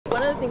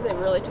One of the things I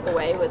really took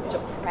away was to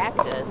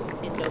practice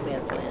in no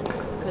man's land,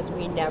 because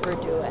we never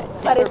do it.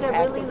 But Never is it really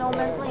practice no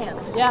there. man's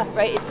land? Yeah,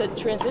 right. It's a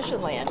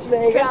transition land.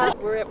 Yeah.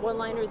 We're at one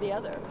line or the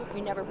other.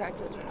 We never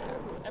practice from there.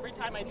 Every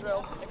time I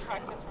drill, I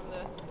practice from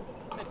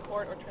the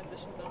mid-court or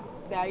transition zone.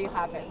 There you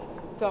have it.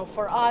 So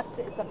for us,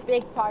 it's a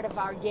big part of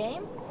our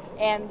game.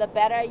 And the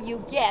better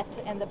you get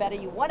and the better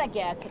you want to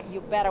get,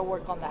 you better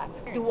work on that.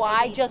 Do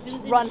I just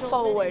run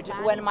forward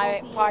when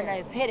my partner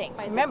is hitting?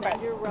 Remember,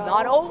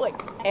 not always.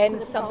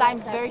 And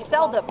sometimes very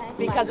seldom,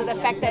 because of the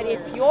fact that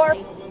if your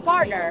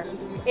partner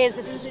is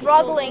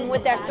struggling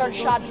with their third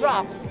shot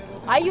drops,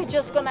 are you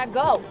just gonna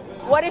go?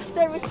 What if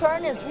the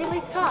return is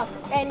really tough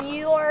and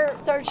your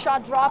third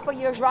shot drop or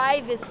your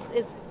drive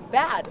is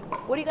bad?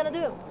 What are you gonna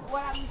do?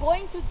 What I'm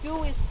going to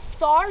do is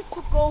start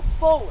to go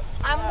forward.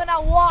 I'm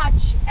gonna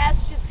watch as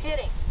she's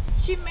hitting.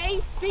 She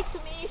may speak to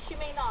me, she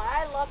may not.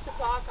 I love to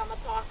talk, I'm a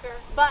talker.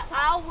 But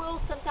I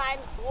will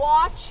sometimes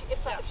watch if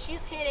she's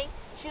hitting,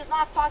 she's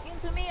not talking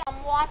to me,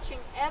 I'm watching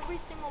every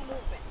single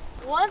movement.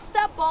 Once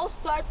that ball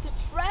starts to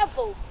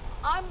travel,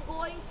 I'm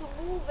going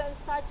to move and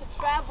start to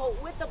travel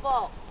with the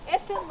ball.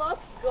 If it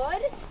looks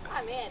good,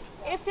 I'm in.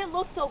 If it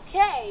looks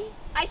okay,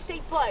 I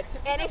stay put.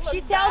 And if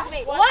she tells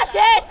me, watch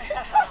it!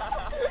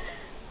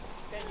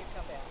 Then you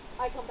come back.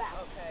 I come back.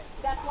 Okay.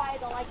 That's why I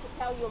don't like to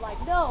tell you like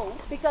no,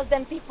 because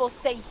then people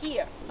stay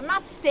here. I'm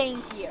not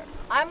staying here.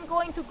 I'm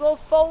going to go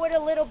forward a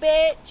little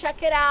bit,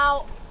 check it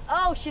out.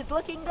 Oh, she's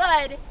looking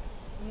good.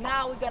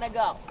 Now we're gonna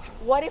go.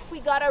 What if we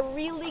got a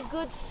really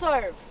good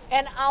serve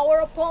and our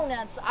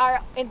opponents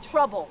are in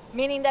trouble,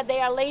 meaning that they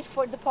are late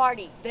for the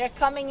party? They're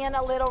coming in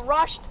a little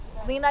rushed.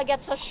 Lena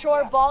gets a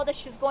short ball that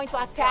she's going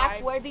to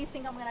attack. Where do you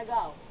think I'm gonna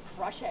go?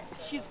 Rush it.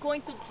 She's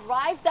going to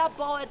drive that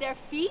ball at their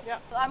feet.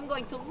 I'm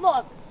going to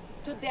look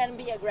to then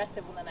be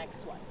aggressive on the next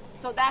one.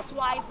 So that's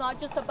why it's not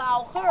just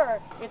about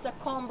her, it's a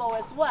combo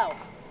as well.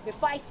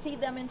 If I see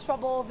them in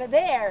trouble over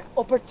there,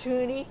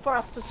 opportunity for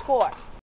us to score.